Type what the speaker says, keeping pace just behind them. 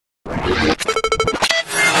My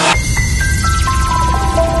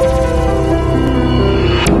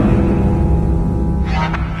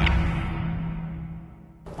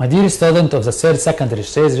dear student of the third secondary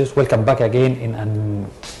stage, welcome back again in a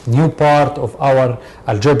new part of our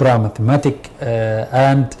algebra mathematics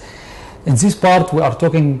and in this part we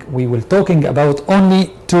will talking about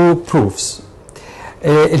only two proofs.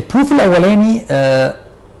 البروف الاولاني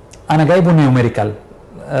انا جايبه نيوميريكال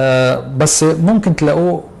بس ممكن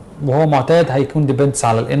تلاقوه وهو معتاد هيكون ديبندس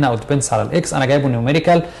على الان او ديبندس على الاكس. انا جايبه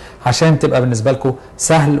نيوميريكال عشان تبقى بالنسبه لكم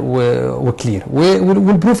سهل وكلير.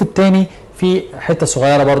 والبروف الثاني في حته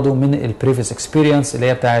صغيره برضو من البريفيس اكسبيرينس اللي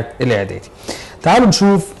هي بتاعت الاعدادي. تعالوا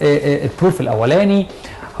نشوف البروف الاولاني.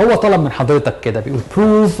 هو طلب من حضرتك كده بيقول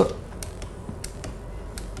prove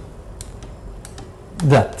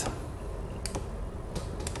that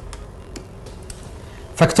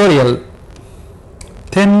factorial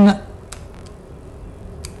 10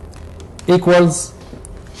 equals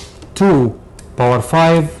 2 power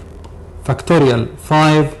 5 factorial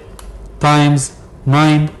 5 times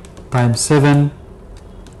 9 times 7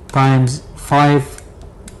 times 5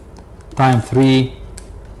 times 3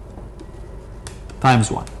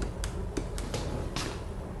 times 1.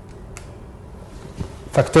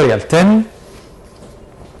 Factorial 10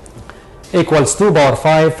 equals 2 power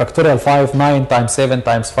 5 factorial 5 9 times 7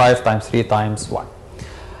 times 5 times 3 times 1.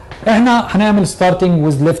 احنا هنعمل starting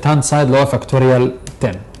with left hand side اللي هو factorial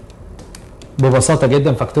 10. ببساطة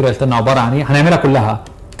جدا factorial 10 عبارة عن ايه؟ هنعملها كلها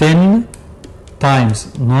 10 times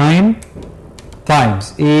 9 times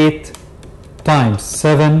 8 times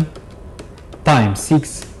 7 times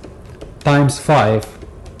 6 times 5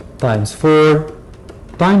 times 4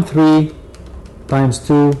 times 3 times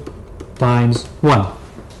 2 times 1.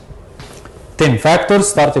 10 factors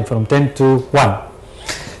starting from 10 to 1.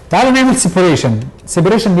 تعالوا نعمل separation.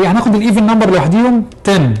 separation دي هناخد الايفن نمبر لوحديهم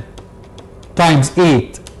 10 times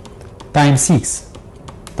 8 times 6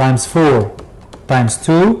 times 4 times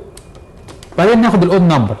 2. بعدين ناخد الاود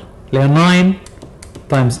نمبر اللي هي 9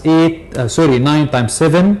 times 8 9 times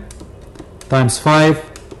 7 times 5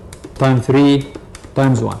 times 3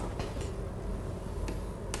 times 1.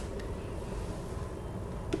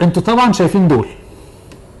 انتوا طبعا شايفين دول.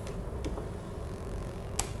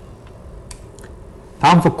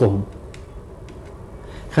 تعالوا نفكهم.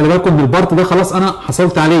 خلي بالكم ان البارت ده خلاص انا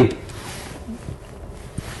حصلت عليه.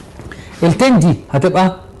 ال 10 دي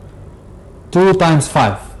هتبقى 2 times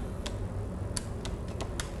 5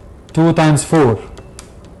 2 times 4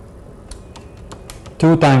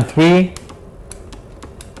 2 times 3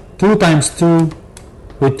 2 times 2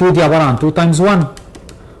 وال 2 دي عبارة عن 2 times 1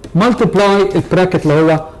 multiply البراكت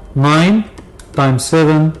اللي هو 9 times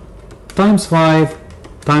 7 times 5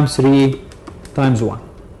 times 3 times 1.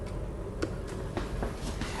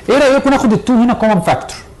 ايه رأيكم ناخد ال 2 هنا common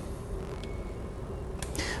factor؟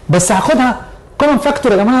 بس هاخدها common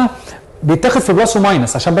factor يا جماعة بيتاخد في بلس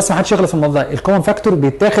وماينس عشان بس ما حدش يغلط في الموضوع ده. الكومن فاكتور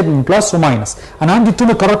بيتاخد من بلس وماينس. انا عندي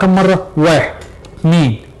 2 متكرره كام مره؟ 1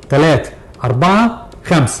 2 3 4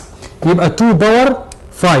 5 يبقى 2 باور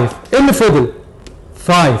 5. ايه اللي فضل؟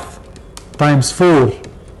 5 times 4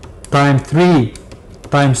 times 3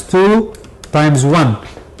 times 2 times 1.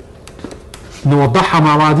 نوضحها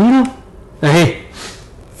مع بعضينا اهي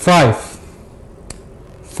 5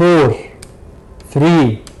 4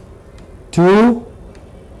 3 2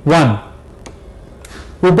 1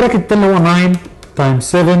 والبراكت التاني اللي هو 9 times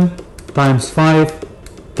 7 times 5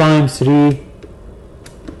 times 3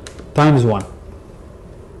 times 1.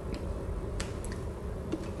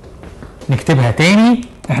 نكتبها تاني.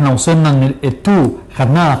 احنا وصلنا ان ال 2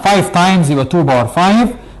 خدناها 5 times يبقى 2 باور 5.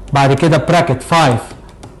 بعد كده براكت 5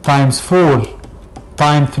 times 4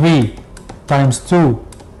 times 3 times 2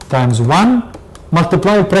 times 1 multiply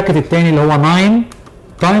البراكت التاني اللي هو 9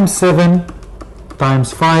 times 7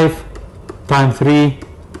 times 5 times 3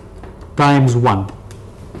 times 1.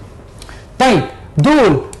 طيب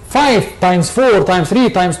دول 5 times 4 times 3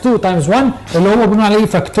 times 2 times 1 اللي هو بنقول عليه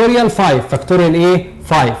فاكتوريال 5. فاكتوريال ايه؟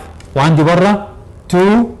 5. وعندي بره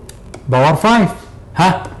 2 باور 5.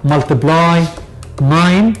 ها multiply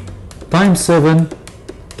 9 times 7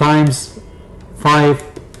 times 5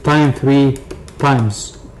 times 3 times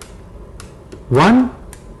 1.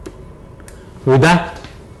 وده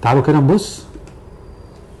تعالوا كده نبص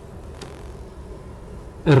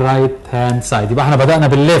الرايت هاند سايد. يبقى احنا بدأنا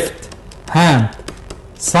بالليفت هاند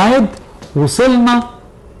سايد وصلنا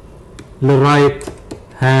للرايت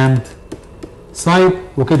هاند سايد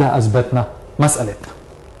وكده اثبتنا مسألتنا.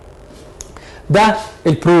 ده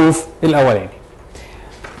البروف الاولاني.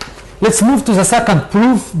 Let's move to the second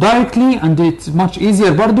proof directly and it's much easier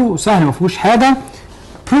برضو سهل ما فيهوش حاجة.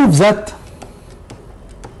 Prove that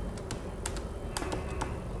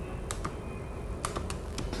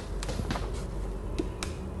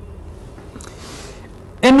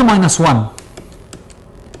minus 1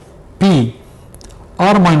 p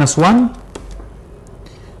r minus 1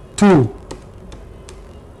 2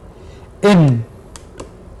 n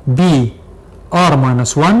b r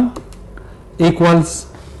minus 1 equals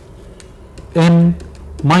n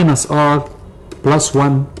minus r plus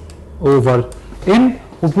 1 over n.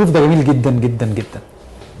 وبروف ده جميل جدا جدا جدا.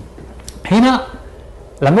 هنا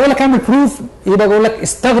لما اقول لك اعمل بروف يبقى بقول لك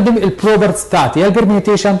استخدم البروبرتيز بتاعتي يا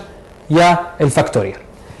البرميوتيشن يا الفاكتوريال.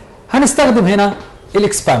 هنستخدم هنا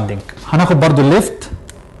الاكسباندنج، هناخد برضو الليفت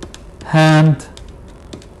هاند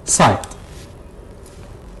سايد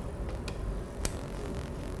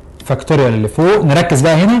فاكتوريال اللي فوق. نركز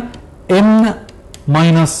بقى هنا n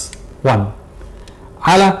minus 1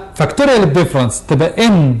 على فاكتوريال الديفرنس تبقى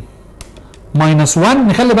n minus 1.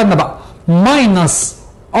 نخلي بالنا بقى minus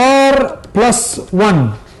r plus 1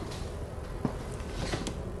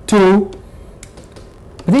 2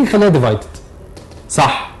 دي نخليها ديفايدد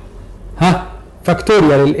صح. ها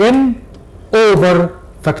فاكتوريال ال n اوفر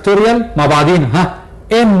فاكتوريال مع بعضينا. ها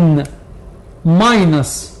n minus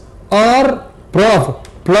r برافو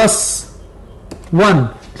بلس 1.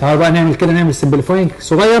 تعالوا بقى نعمل كده، نعمل سمبليفاينج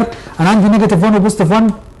صغير. انا عندي نيجاتيف 1 وبوزيتيف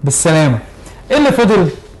 1 بالسلامه. ايه اللي فضل؟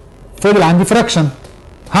 فضل عندي فراكشن.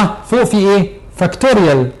 ها فوق في ايه؟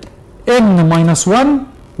 فاكتوريال n minus 1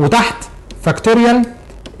 وتحت فاكتوريال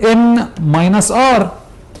n minus r.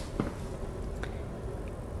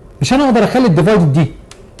 مش انا اقدر اخلي الديفايدد دي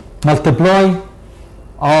ملتبلاي؟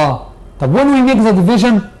 طب when we make the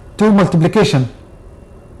division to multiplication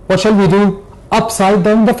what shall we do? Upside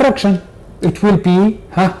down the fraction. It will be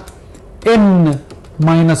n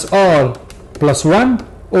minus r plus 1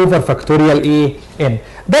 over factorial n.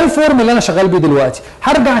 ده الفورم اللي انا شغال بيه دلوقتي.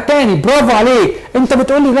 هرجع تاني، برافو عليك. انت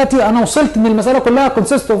بتقول لي دلوقتي انا وصلت ان المساله كلها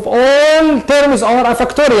consist of all terms are a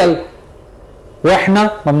factorial،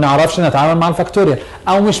 واحنا ما بنعرفش نتعامل مع الفاكتوريال،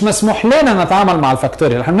 او مش مسموح لنا نتعامل مع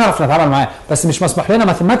الفاكتوريال. احنا بنعرف نتعامل معاه بس مش مسموح لنا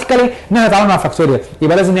ماثيماتيكالي ان احنا نتعامل مع الفاكتوريال.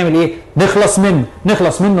 يبقى لازم نعمل ايه؟ نخلص منه.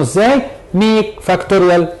 نخلص منه ازاي؟ make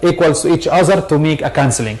factorial equals to each other to make a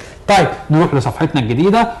cancelling. طيب نروح لصفحتنا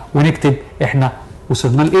الجديده ونكتب احنا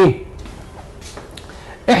وصلنا لايه.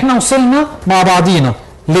 احنا وصلنا مع بعضينا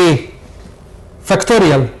ل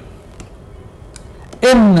factorial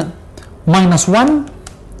n minus 1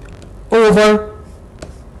 over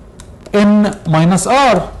n minus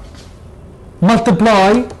r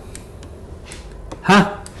multiply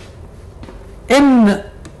n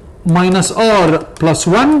minus r plus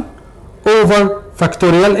 1 over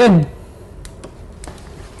factorial n.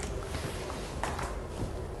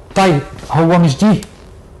 طيب هو مش دي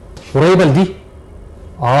قريبه لدي؟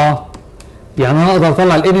 يعني انا اقدر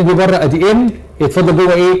اطلع ال n دي بره. ادي n يتفضل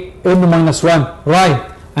جوه ايه؟ n minus 1 right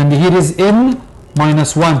and here is n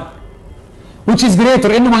minus 1 which is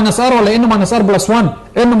greater n minus r ولا n minus r plus 1؟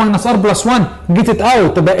 n minus r plus 1 get it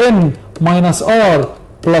out تبقى n minus r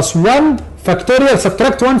plus 1 factorial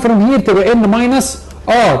subtract 1 from here تبقى n minus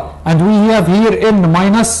r and we have here n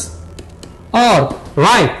minus r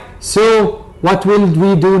right. So what will we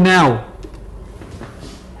do now?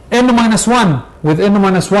 n minus 1 with n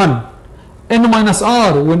minus 1 n minus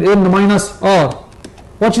r with n minus r.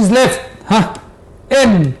 What is left?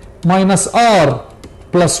 n minus r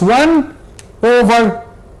plus 1 over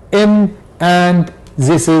n and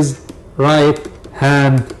this is right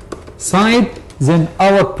hand side. Then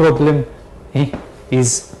our problem is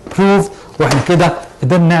proved. واحنا كده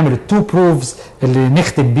قدرنا نعمل التو بروفز اللي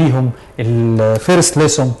نختم بيهم الفيرست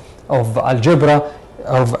ليسون of algebra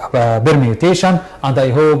of permutation, and I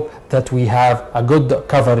hope that we have a good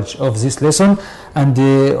coverage of this lesson, and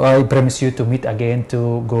I promise you to meet again to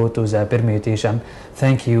go to the permutation.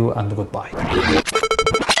 Thank you and goodbye.